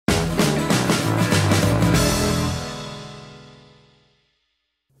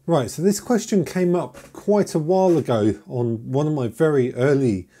Right, so this question came up quite a while ago on one of my very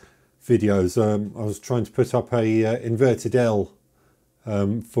early videos. I was trying to put up a inverted L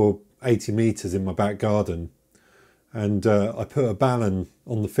for 80 meters in my back garden, and I put a balun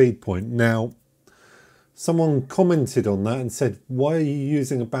on the feed point. Now, someone commented on that and said, why are you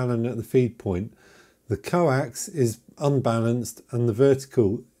using a balun at the feed point? The coax is unbalanced and the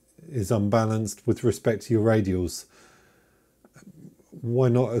vertical is unbalanced with respect to your radials. Why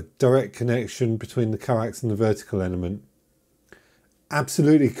not a direct connection between the coax and the vertical element?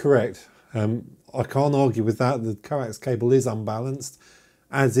 Absolutely correct. I can't argue with that. The coax cable is unbalanced,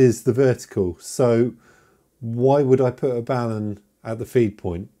 as is the vertical. So why would I put a balun at the feed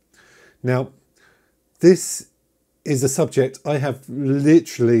point? Now, this is a subject I have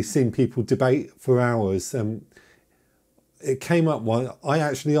literally seen people debate for hours. It came up one. I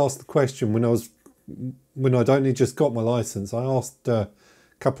actually asked the question when I'd only just got my license. I asked a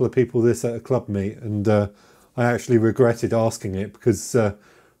couple of people this at a club meet, and I actually regretted asking it because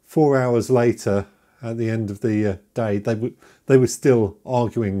 4 hours later, at the end of the day, they were still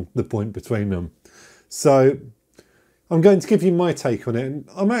arguing the point between them. So I'm going to give you my take on it, and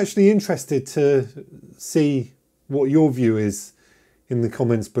I'm actually interested to see what your view is in the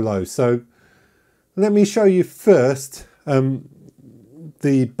comments below. So let me show you first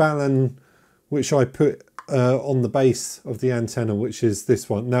the balun which I put on the base of the antenna, which is this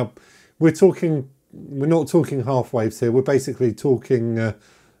one. Now, we're not talking half waves here. We're basically talking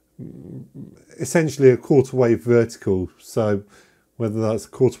essentially a quarter wave vertical. So whether that's a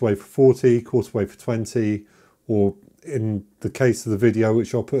quarter wave for 40, quarter wave for 20, or in the case of the video,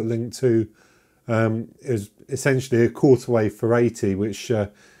 which I'll put a link to, is essentially a quarter wave for 80, which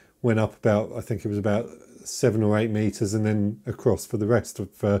went up about, I think it was about 7 or 8 meters, and then across for the rest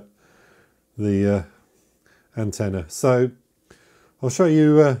of the antenna. So I'll show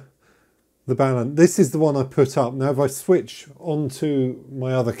you the balun. This is the one I put up. Now if I switch onto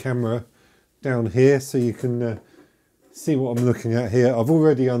my other camera down here so you can see what I'm looking at here, I've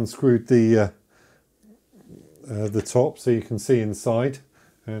already unscrewed the top so you can see inside,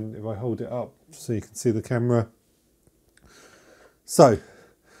 and if I hold it up so you can see the camera. So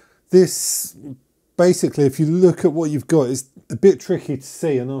this basically, if you look at what you've got, it's a bit tricky to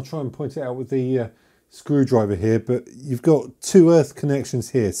see, and I'll try and point it out with the screwdriver here, but you've got two earth connections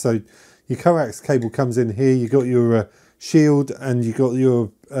here. So your coax cable comes in here, you've got your shield, and you've got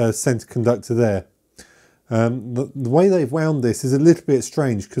your center conductor there. The way they've wound this is a little bit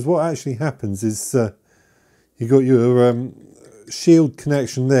strange, because what actually happens is you've got your shield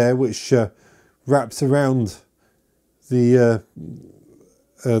connection there, which wraps around the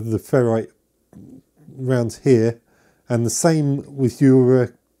ferrite around here, and the same with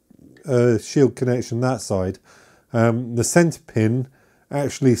your shield connection that side. The center pin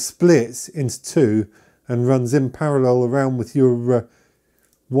actually splits into two and runs in parallel around with your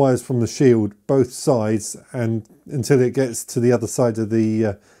wires from the shield, both sides, and until it gets to the other side of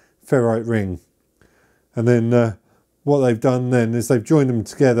the ferrite ring. And then what they've done then is they've joined them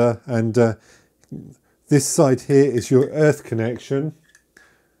together, and this side here is your earth connection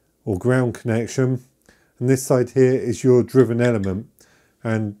or ground connection, and this side here is your driven element.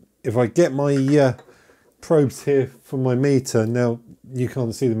 And if I get my probes here from my meter, now you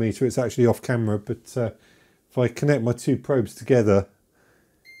can't see the meter, it's actually off camera, but if I connect my two probes together,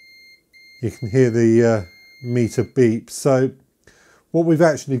 you can hear the meter beep. So what we've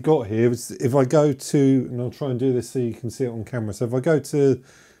actually got here is, if I go to, and I'll try and do this so you can see it on camera. So if I go to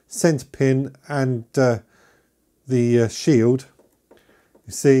center pin and the shield,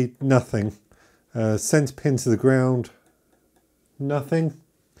 you see nothing. Center pin to the ground, nothing.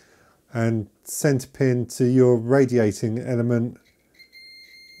 And center pin to your radiating element,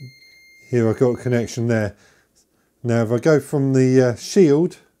 here I've got a connection there. Now if I go from the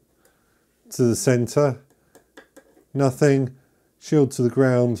shield to the center, nothing. Shield to the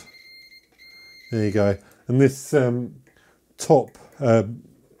ground, there you go. And this top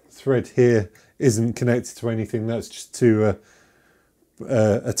thread here isn't connected to anything, that's just to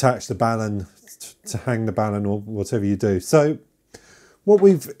attach the balun, to hang the balun, or whatever you do. So what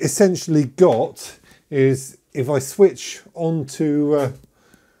we've essentially got is, if I switch on to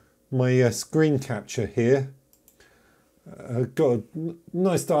my screen capture here, I've got a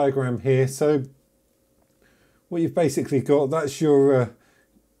nice diagram here. So what you've basically got, that's your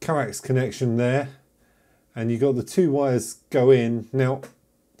coax connection there, and you've got the two wires go in. Now,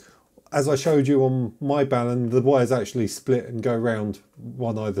 as I showed you on my balun, the wires actually split and go round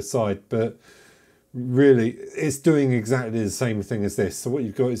one either side, but really it's doing exactly the same thing as this. So what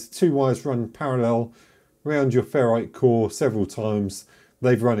you've got is two wires run parallel around your ferrite core several times.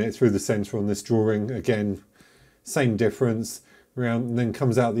 they've run it through the centre on this drawing. Again, same difference, around, and then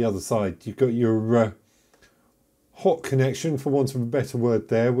comes out the other side. You've got your hot connection, for want of a better word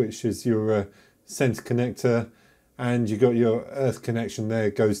there, which is your centre connector, and you've got your earth connection there,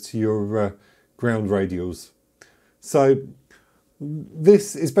 goes to your ground radials. So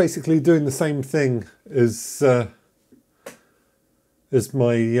this is basically doing the same thing as my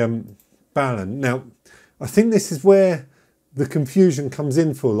Balun. Now, I think this is where the confusion comes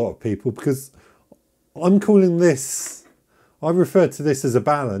in for a lot of people, because I'm calling this, I refer to this as a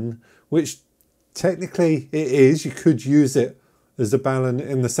Balun, which technically it is. You could use it as a Balun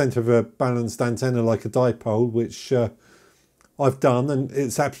in the centre of a balanced antenna like a dipole, which I've done, and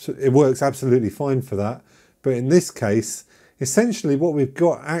it works absolutely fine for that. But in this case, essentially what we've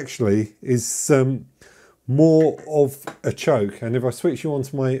got actually is more of a choke. And if I switch you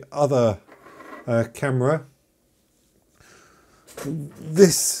onto my other camera,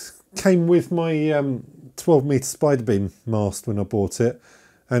 this came with my 12-meter spider beam mast when I bought it.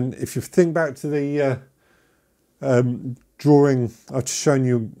 And if you think back to the drawing I've just shown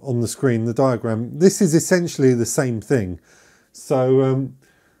you on the screen, the diagram, this is essentially the same thing. So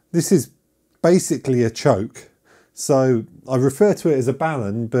this is basically a choke. So I refer to it as a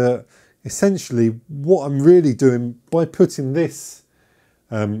Balun, but essentially what I'm really doing by putting this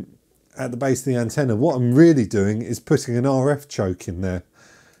at the base of the antenna, what I'm really doing is putting an RF choke in there.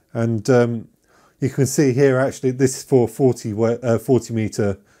 And you can see here, actually, this is for 40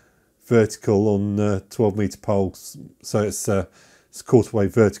 meter vertical on 12 meter poles. So it's quarter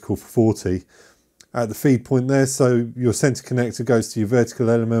wave vertical for 40 at the feed point there. So your center connector goes to your vertical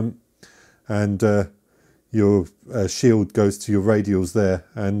element, and your shield goes to your radials there.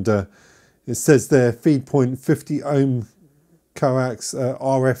 And it says there, feed point 50 ohm Coax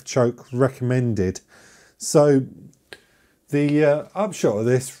RF choke recommended. So the upshot of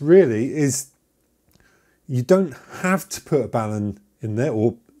this really is you don't have to put a Balun in there,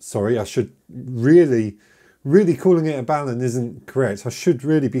 or sorry, I should really calling it a Balun isn't correct. I should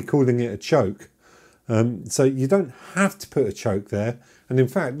really be calling it a choke. So you don't have to put a choke there. And in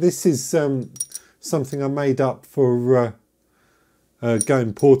fact, this is something I made up for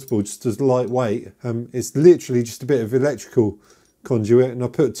going portable, just as lightweight. It's literally just a bit of electrical conduit, and I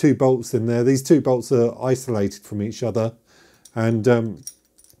put 2 bolts in there. These 2 bolts are isolated from each other, and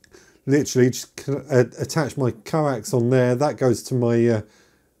literally just attach my coax on there. That goes to my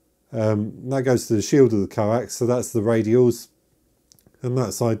that goes to the shield of the coax, so that's the radials, and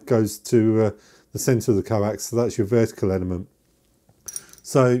that side goes to the center of the coax, so that's your vertical element.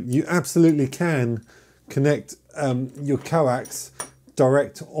 So you absolutely can connect your coax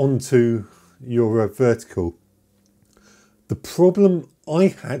direct onto your vertical. The problem I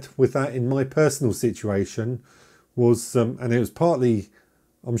had with that in my personal situation was, and it was partly,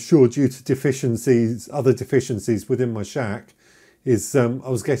 I'm sure, due to deficiencies, other deficiencies within my shack, is I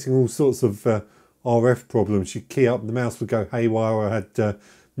was getting all sorts of RF problems. You key up, the mouse would go haywire. I had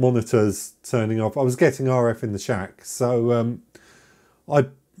monitors turning off. I was getting RF in the shack. So I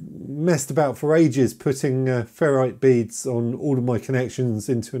messed about for ages putting ferrite beads on all of my connections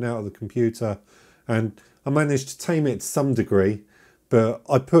into and out of the computer, and I managed to tame it to some degree, but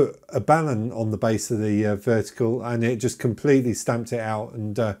I put a Balun on the base of the vertical, and it just completely stamped it out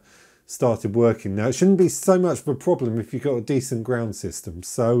and started working. Now, it shouldn't be so much of a problem if you've got a decent ground system.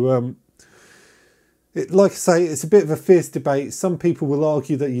 So like I say, it's a bit of a fierce debate. Some people will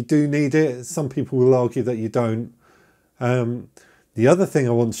argue that you do need it. Some people will argue that you don't. The other thing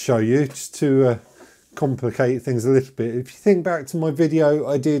I want to show you, just to complicate things a little bit, if you think back to my video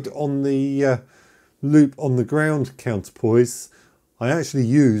I did on the loop on the ground counterpoise, I actually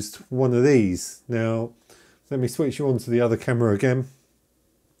used one of these. Now, let me switch you on to the other camera again.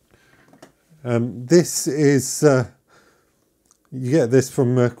 This is, you get this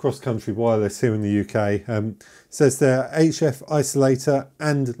from Cross Country Wireless here in the UK. It says there HF isolator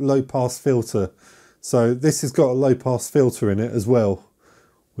and low pass filter. So this has got a low pass filter in it as well,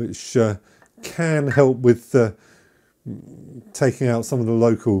 which can help with taking out some of the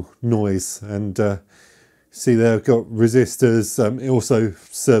local noise. And see there, I've got resistors. It also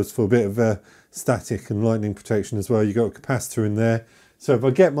serves for a bit of static and lightning protection as well. You've got a capacitor in there. So if I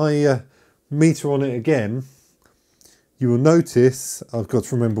get my meter on it again, you will notice I've got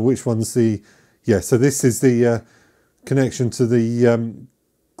to remember which one's the, yeah, so this is the connection to the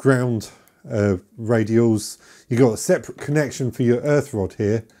ground radials. You've got a separate connection for your earth rod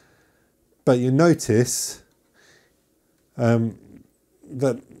here, but you notice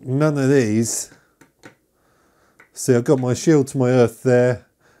that none of these, see, I've got my shield to my earth there,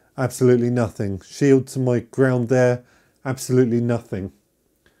 absolutely nothing. Shield to my ground there, absolutely nothing.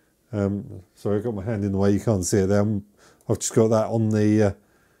 Sorry, I've got my hand in the way, you can't see it there. I've just got that on the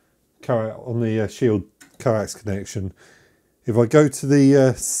shield coax connection. If I go to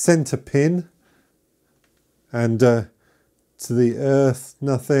the center pin and to the earth,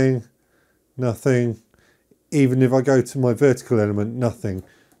 nothing. Even if I go to my vertical element, nothing.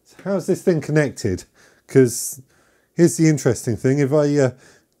 So how's this thing connected? Because here's the interesting thing. If I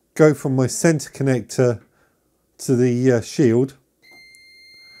go from my center connector to the shield,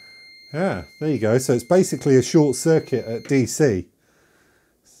 there you go. So it's basically a short circuit at DC.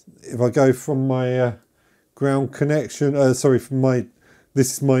 If I go from my ground connection, this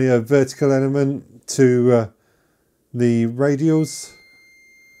is my vertical element to the radials,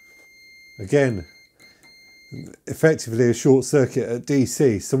 again, effectively a short circuit at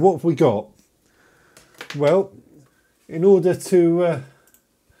DC. So what have we got? Well, in order to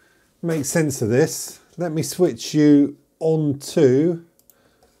make sense of this, let me switch you on to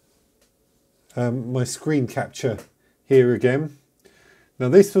my screen capture here again. Now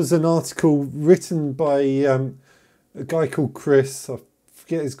this was an article written by a guy called Chris, I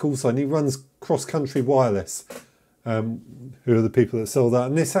forget his call sign, he runs Cross Country Wireless, who are the people that sell that,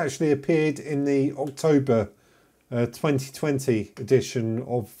 and this actually appeared in the October 2020 edition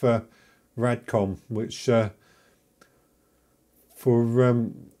of Radcom, which for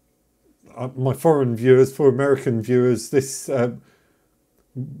my foreign viewers, for American viewers, this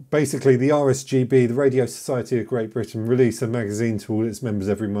basically the RSGB, the Radio Society of Great Britain, release a magazine to all its members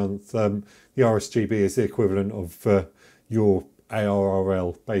every month. The RSGB is the equivalent of your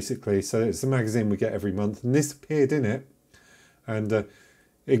ARRL, basically. So it's a magazine we get every month, and this appeared in it, and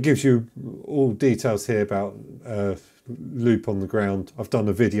it gives you all details here about loop on the ground. I've done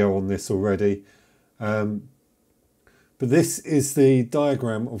a video on this already, but this is the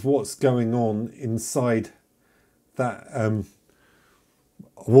diagram of what's going on inside that.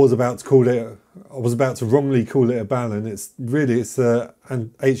 I was about to wrongly call it a balun. It's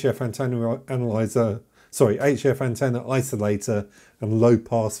an HF antenna analyzer. Sorry, HF antenna isolator and low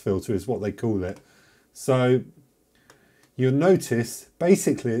pass filter is what they call it. So you'll notice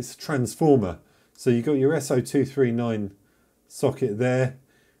basically it's a transformer. So you've got your SO239 socket there.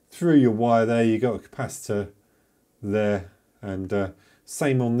 Through your wire there, you've got a capacitor there, and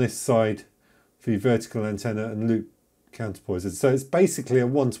same on this side for your vertical antenna and loop counterpoisers. So it's basically a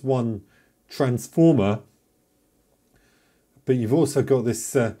one-to-one transformer, but you've also got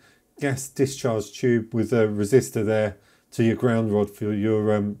this gas discharge tube with a resistor there to your ground rod for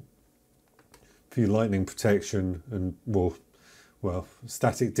your lightning protection, and well,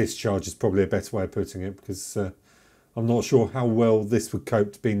 static discharge is probably a better way of putting it, because I'm not sure how well this would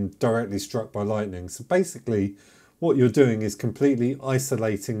cope to being directly struck by lightning. So basically what you're doing is completely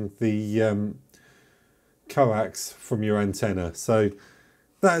isolating the coax from your antenna. So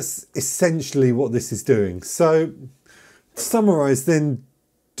that's essentially what this is doing. So to summarize then,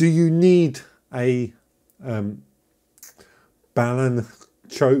 do you need a balun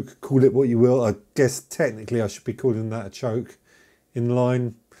choke? Call it what you will. I guess technically I should be calling that a choke in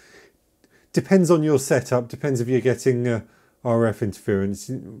line. Depends on your setup, depends if you're getting RF interference.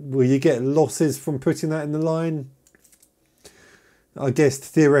 Will you get losses from putting that in the line? I guess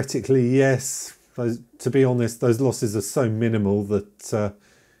theoretically yes. To be honest, those losses are so minimal that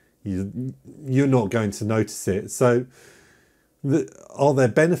you're not going to notice it. So are there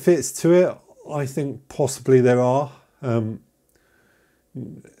benefits to it? I think possibly there are.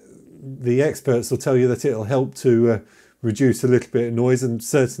 The experts will tell you that it'll help to reduce a little bit of noise, and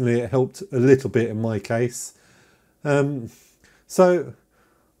certainly it helped a little bit in my case. So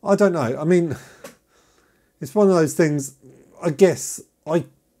I don't know. I mean, it's one of those things. I guess I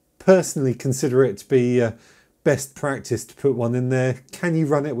personally consider it to be best practice to put one in there. Can you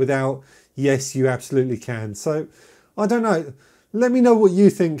run it without? Yes, you absolutely can. So I don't know. Let me know what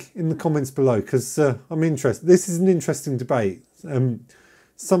you think in the comments below, because I'm interested. This is an interesting debate.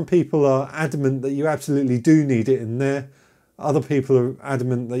 Some people are adamant that you absolutely do need it in there. Other people are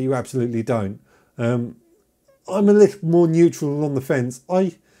adamant that you absolutely don't. I'm a little more neutral on the fence.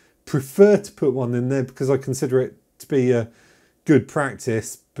 I prefer to put one in there because I consider it to be a good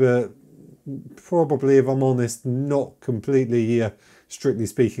practice, but probably, if I'm honest, not completely, strictly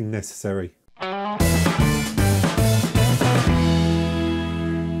speaking, necessary.